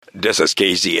This is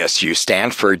KZSU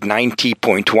Stanford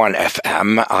 90.1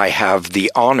 FM. I have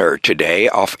the honor today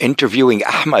of interviewing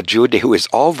Ahmad Joudeh, who is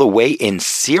all the way in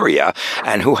Syria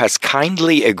and who has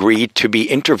kindly agreed to be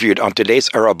interviewed on today's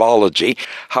Arabology.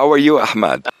 How are you,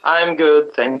 Ahmad? I'm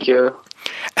good, thank you.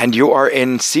 And you are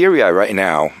in Syria right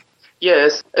now?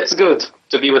 Yes, it's good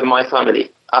to be with my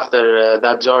family after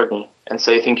that journey. And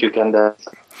so I think you can...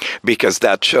 Because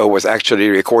that show was actually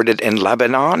recorded in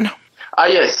Lebanon?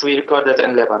 Yes, we recorded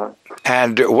in Lebanon.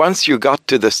 And once you got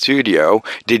to the studio,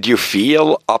 did you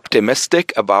feel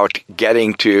optimistic about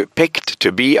getting picked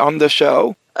to be on the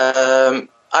show? I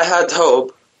had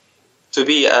hope to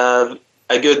be a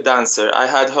good dancer. I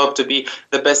had hope to be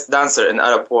the best dancer in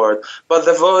Arab world, but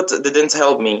the vote didn't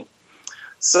help me.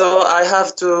 So I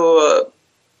have to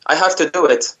do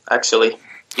it actually,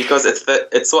 because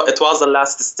it was the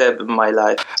last step in my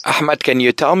life. Ahmad, can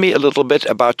you tell me a little bit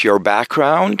about your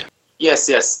background? Yes.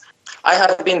 I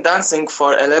have been dancing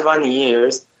for 11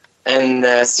 years in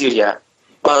Syria,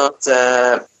 but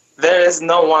there is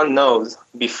no one knows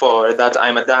before that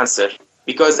I'm a dancer,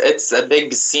 because it's a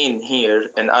big scene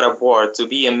here in Arab world to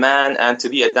be a man and to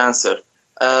be a dancer.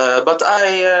 But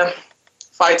I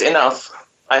fight enough.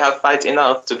 I have fight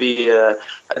enough to be a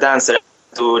dancer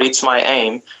to reach my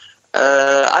aim.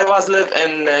 I was live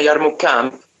in Yarmouk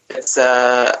camp.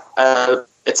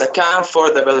 It's a camp for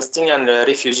the Palestinian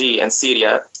refugee in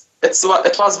Syria. It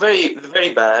was very,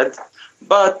 very bad,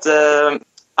 but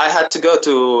I had to go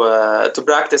to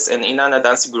practice in Inanna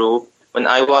dance group when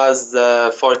I was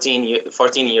 14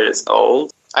 years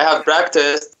old. I have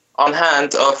practiced on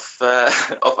hand of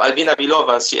Albina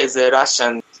Bilova. She is a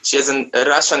Russian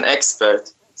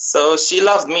expert. So she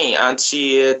loved me and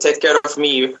she take care of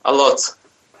me a lot,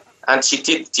 and she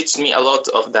teach me a lot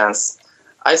of dance.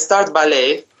 I start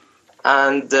ballet,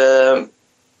 and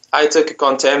I took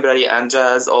contemporary and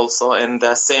jazz also in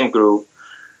the same group.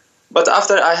 But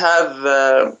after I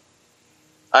have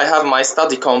my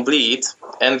study complete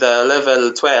in the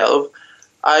level 12,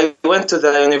 I went to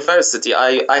the university.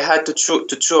 I had to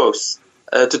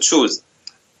choose.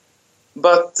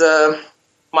 But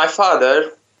my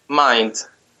father mind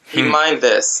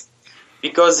this,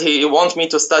 because he want me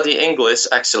to study English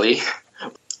actually.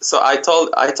 So I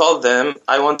told them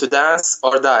I want to dance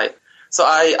or die. So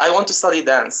I want to study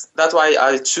dance. That's why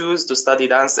I choose to study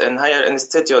dance in Higher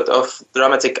Institute of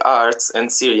Dramatic Arts in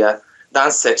Syria,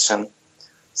 dance section.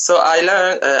 So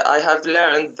I have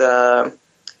learned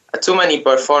too many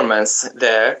performance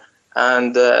there,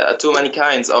 and too many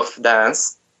kinds of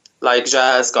dance, like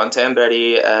jazz,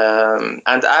 contemporary,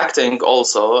 and acting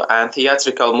also, and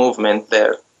theatrical movement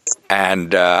there.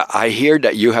 And I hear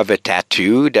that you have a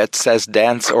tattoo that says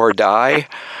 "Dance or Die."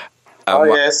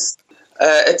 Yes.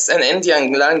 It's in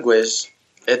Indian language.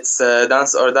 It's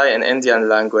dance or die in Indian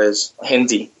language,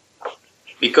 Hindi.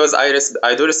 Because I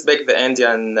do respect the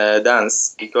Indian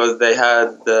dance, because they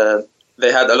had a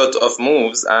lot of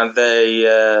moves, and they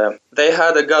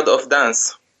had a god of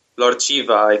dance, Lord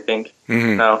Shiva, I think.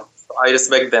 Mm-hmm. Now I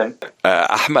respect them.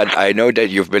 Ahmad, I know that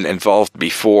you've been involved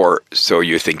before, so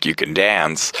you think you can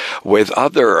dance, with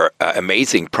other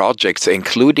amazing projects,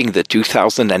 including the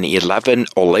 2011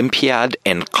 Olympiad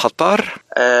in Qatar.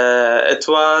 It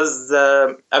was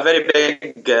a very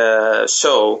big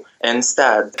show in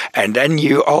Stad. And then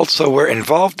you also were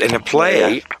involved in a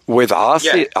play with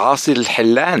Asil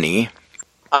Hillani.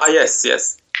 Yes.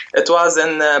 It was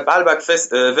in Baalbek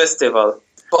Festival,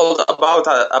 called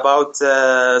about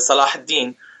Salah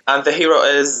ad-Din, and the hero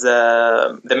is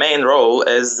the main role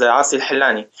is Asil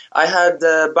Hillani. I had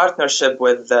a partnership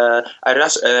with a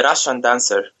Russian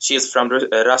dancer. She is from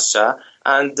Russia,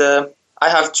 and I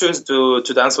have chosen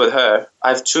to dance with her.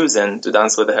 I've chosen to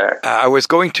dance with her. I was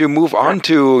going to move on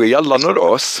to Yalla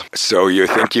Nurqos. So you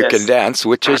think you can dance,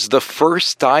 which is the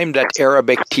first time that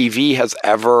Arabic TV has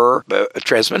ever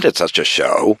transmitted such a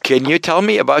show. Can you tell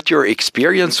me about your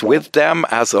experience with them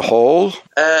as a whole?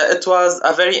 It was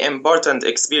a very important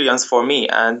experience for me,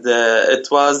 and it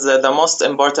was the most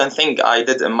important thing I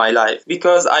did in my life,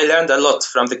 because I learned a lot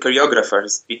from the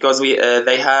choreographers, because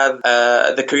they have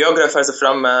the choreographers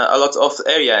from a lot of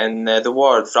area in the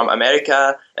world. From America,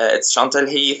 it's Chantal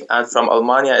Heath, and from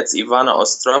Romania, it's Ivana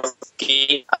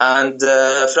Ostrovsky, and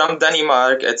from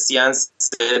Denmark, it's Jens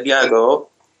Biago,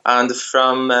 and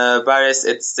from Paris,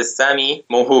 it's Sami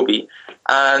Mohoubi,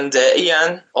 and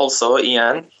Ian.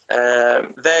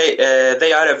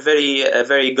 They are a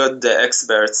very good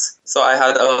experts. So I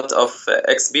had a lot of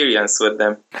experience with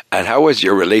them. And how was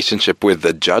your relationship with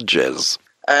the judges?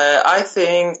 I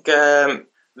think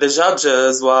The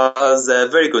judges was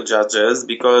very good judges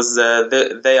because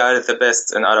they are the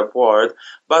best in Arab world.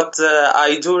 But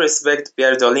I do respect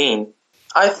Pierre Dolin.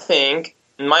 I think,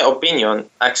 in my opinion,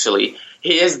 actually,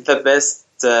 he is the best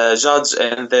judge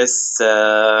in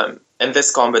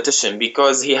this competition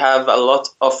because he have a lot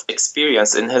of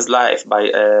experience in his life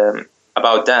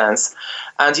about dance,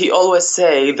 and he always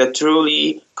say the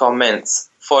truly comments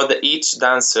for each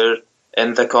dancer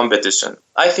in the competition.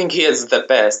 I think he is the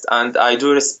best, and I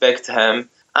do respect him,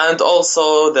 and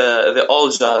also the all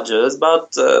judges,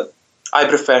 but I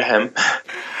prefer him.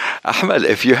 Ahmed,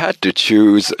 if you had to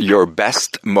choose your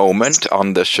best moment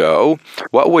on the show,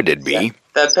 what would it be? Yeah.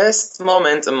 The best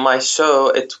moment in my show,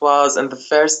 it was in the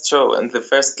first show, in the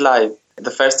first live, the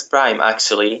first prime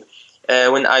actually,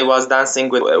 when I was dancing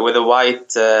with a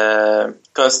white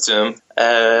costume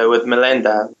with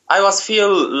Melinda. I was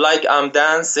feel like I'm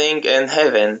dancing in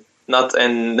heaven, not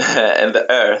in in the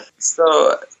earth.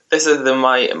 So this is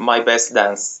my best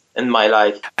dance in my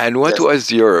life. And what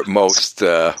was your most,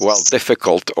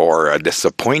 difficult or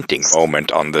disappointing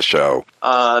moment on the show?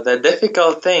 The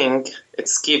difficult thing,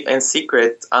 it's keep in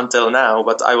secret until now,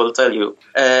 but I will tell you.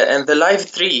 In the live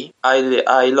 3,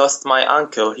 I lost my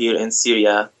uncle here in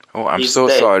Syria. Oh, I'm so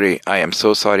sorry. I am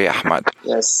so sorry, Ahmad.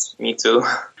 Yes, me too.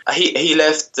 He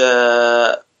left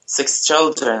 6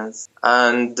 children,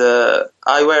 and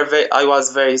I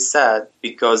was very sad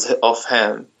because of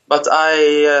him. But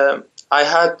I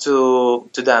had to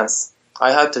dance.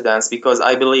 I had to dance because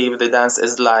I believe the dance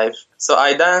is life. So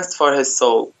I danced for his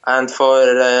soul and for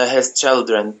his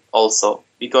children also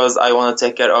because I want to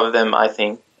take care of them, I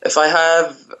think. If I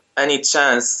have any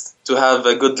chance to have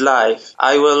a good life,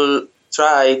 I will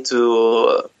try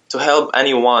to help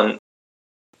anyone.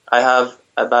 I have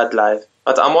a bad life,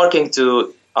 but I'm working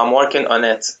on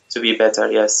it to be better,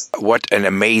 yes. What an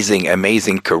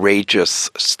amazing, courageous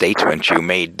statement you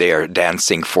made there,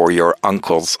 dancing for your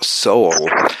uncle's soul.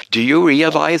 Do you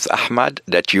realize, Ahmad,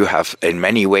 that you have in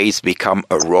many ways become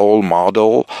a role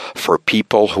model for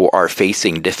people who are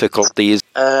facing difficulties?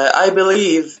 I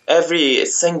believe every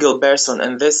single person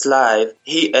in this life,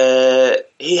 he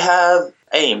have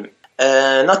aim.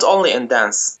 Not only in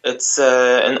dance, it's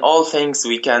in all things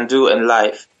we can do in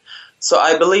life. So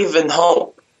I believe in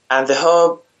hope. And the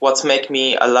hope what make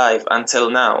me alive until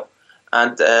now,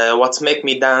 and what make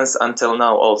me dance until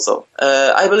now also.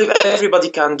 I believe everybody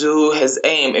can do his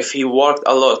aim if he worked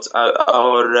a lot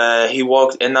or he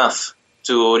worked enough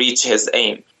to reach his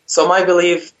aim. So my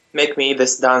belief make me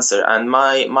this dancer, and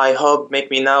my hope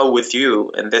make me now with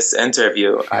you in this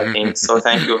interview, I think. So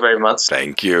thank you very much.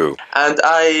 Thank you. And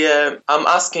I'm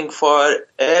asking for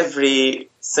every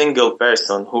single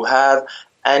person who have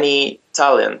any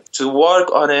talent to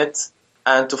work on it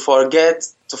and to forget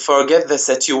the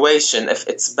situation if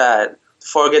it's bad,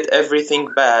 forget everything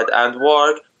bad and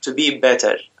work to be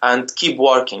better and keep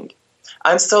working.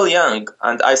 I'm still young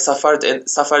and I suffered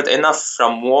enough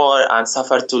from war and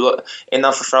suffered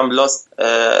enough from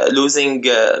losing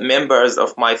members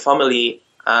of my family,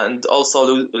 and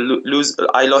also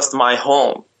I lost my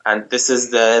home, and this is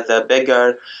the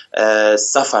bigger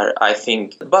suffer, I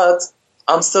think. But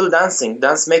I'm still dancing.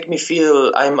 Dance make me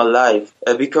feel I'm alive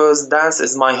because dance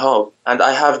is my hope, and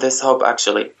I have this hope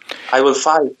actually. I will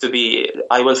fight to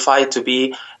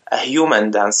be a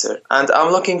human dancer, and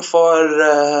I'm looking for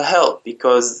help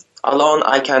because alone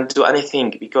I can't do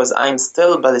anything because I'm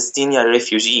still Palestinian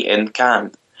refugee in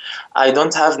camp. I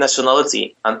don't have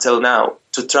nationality until now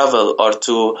to travel or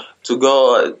to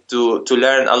go to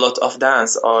learn a lot of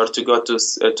dance or to go to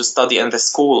study in the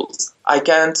schools. I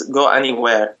can't go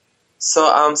anywhere. So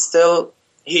I'm still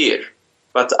here,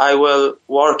 but I will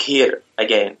work here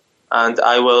again, and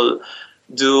I will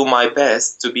do my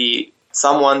best to be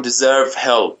someone deserve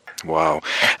help. Wow.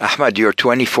 Ahmad, you're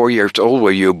 24 years old.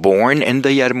 Were you born in the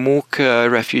Yarmouk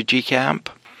refugee camp?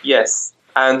 Yes,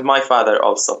 and my father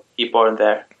also. He born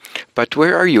there. But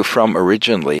where are you from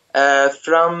originally?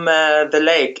 From the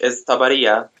lake is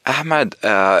Tabariya. Ahmad,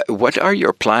 what are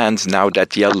your plans now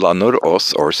that Yalla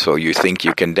Nurqos, or So You Think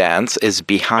You Can Dance, is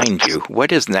behind you?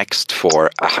 What is next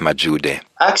for Ahmad Joudeh?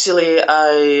 Actually,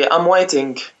 I'm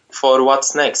waiting for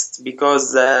what's next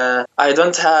because I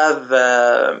don't have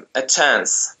a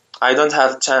chance. I don't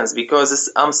have a chance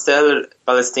because I'm still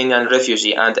Palestinian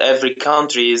refugee, and every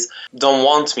countries don't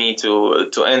want me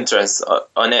to entrance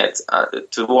on it,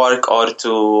 to work or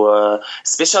to,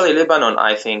 especially Lebanon,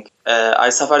 I think. I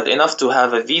suffered enough to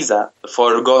have a visa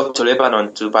for go to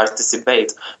Lebanon to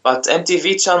participate, but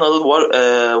MTV channel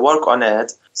work on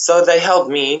it, so they helped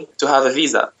me to have a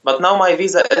visa. But now my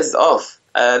visa is off.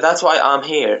 That's why I'm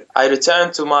here. I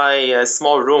returned to my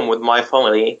small room with my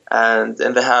family and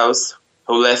in the house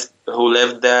who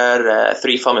lived there,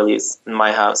 3 families in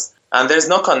my house. And there's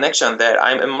no connection there.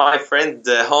 I'm in my friend's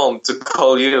home to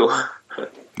call you.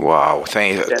 Wow.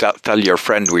 Tell your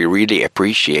friend we really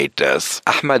appreciate this.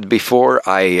 Ahmad, before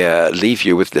I leave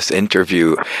you with this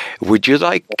interview,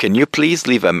 can you please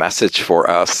leave a message for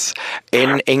us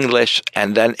in English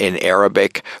and then in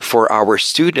Arabic for our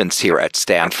students here at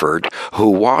Stanford who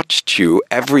watched you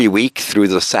every week through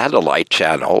the satellite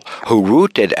channel, who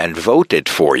rooted and voted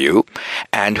for you,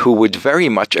 and who would very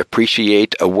much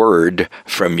appreciate a word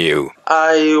from you?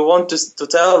 I want to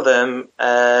tell them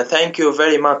thank you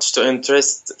very much to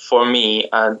interest for me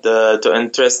and to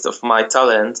interest of my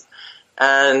talent.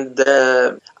 And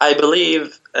I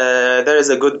believe there is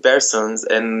a good person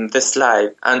in this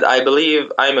life, and I believe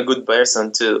I'm a good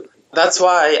person too. That's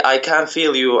why I can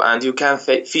feel you and you can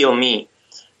feel me.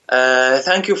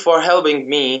 Thank you for helping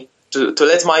me to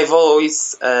let my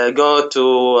voice go to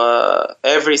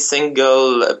every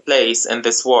single place in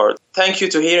this world. Thank you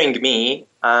to hearing me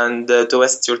and to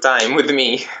waste your time with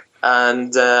me.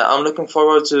 And I'm looking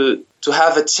forward to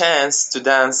have a chance to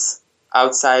dance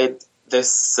outside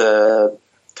this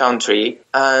country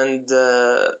and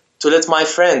to let my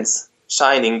friends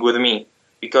shining with me,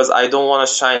 because I don't want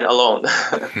to shine alone.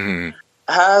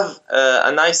 Have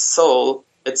a nice soul.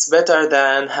 It's better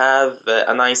than have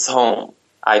a nice home,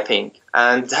 I think.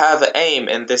 And have an aim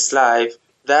in this life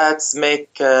that's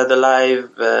make the life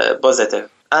positive.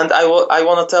 And I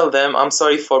want to tell them, I'm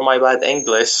sorry for my bad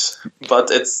English, but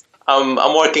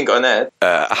I'm working on it.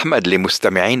 أحمد،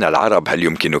 لمستمعينا العرب، هل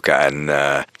يمكنك أن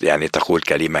يعني تقول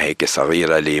كلمة هيك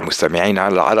صغيرة لمستمعينا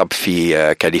العرب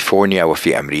في كاليفورنيا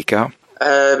وفي أمريكا؟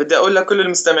 بدي أقول لكل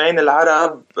المستمعين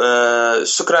العرب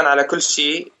شكرا على كل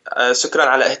شيء، شكرا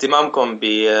على اهتمامكم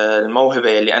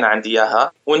بالموهبة اللي أنا عندي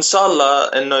إياها، وإن شاء الله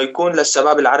إنه يكون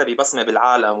للشباب العربي بصمة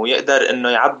بالعالم، ويقدر إنه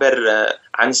يعبر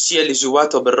عن الشيء اللي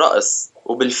جواته بالرقص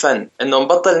وبالفن. إنه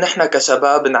نبطل نحن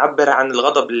كشباب نعبر عن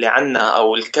الغضب اللي عنا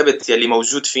أو الكبت يلي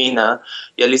موجود فينا،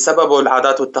 يلي سببه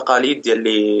العادات والتقاليد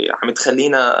يلي عم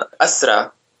تخلينا أسرى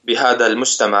بهذا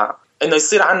المجتمع. إنه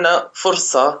يصير عنا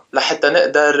فرصة لحتى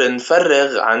نقدر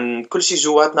نفرغ عن كل شيء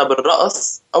جواتنا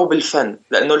بالرقص أو بالفن،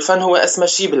 لأنه الفن هو أسمى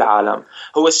شيء بالعالم،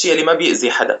 هو الشيء اللي ما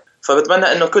بيأذي حدا.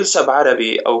 فبتمنى إنه كل شاب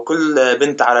عربي أو كل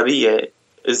بنت عربية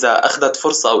إذا أخذت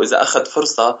فرصة أو إذا أخذ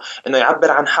فرصة إنه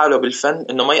يعبر عن حاله بالفن،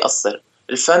 إنه ما يقصر.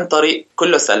 الفن طريق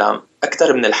كله سلام،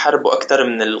 أكثر من الحرب وأكثر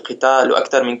من القتال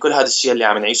وأكثر من كل هذا الشيء اللي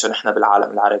عم نعيشه نحن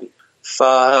بالعالم العربي.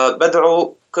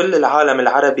 فبدعو كل العالم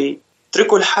العربي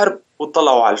اتركوا الحرب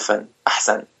وطلعوا على الفن،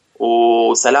 أحسن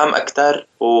وسلام أكتر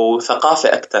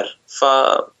وثقافة أكتر.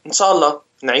 فإن شاء الله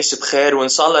نعيش بخير، وإن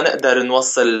شاء الله نقدر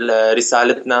نوصل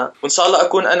رسالتنا، وإن شاء الله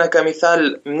أكون أنا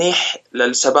كمثال منيح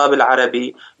للشباب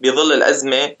العربي بظل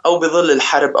الأزمة أو بظل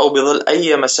الحرب أو بظل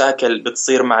أي مشاكل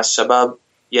بتصير مع الشباب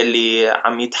يلي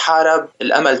عم يتحارب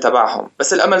الأمل تبعهم.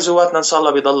 بس الأمل جواتنا إن شاء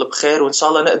الله بيضل بخير، وإن شاء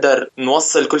الله نقدر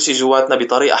نوصل كل شيء جواتنا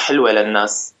بطريقة حلوة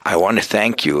للناس. I want to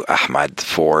thank you, Ahmad,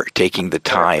 for taking the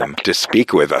time to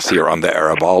speak with us here on the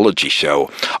Arabology Show,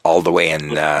 all the way in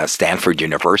Stanford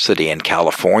University in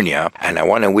California. And I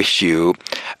want to wish you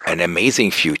an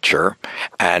amazing future.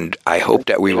 And I hope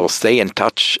that we will stay in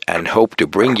touch and hope to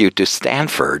bring you to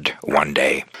Stanford one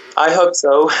day. I hope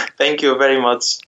so. Thank you very much.